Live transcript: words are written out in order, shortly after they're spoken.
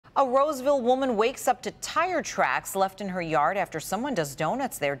A Roseville woman wakes up to tire tracks left in her yard after someone does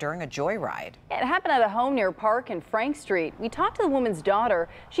donuts there during a joyride. It happened at a home near Park and Frank Street. We talked to the woman's daughter.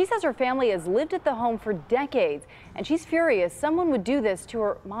 She says her family has lived at the home for decades, and she's furious someone would do this to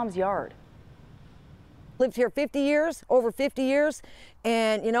her mom's yard. Lived here 50 years, over 50 years,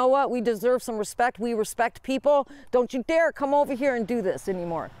 and you know what? We deserve some respect. We respect people. Don't you dare come over here and do this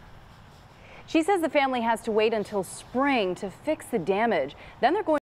anymore. She says the family has to wait until spring to fix the damage. Then they're going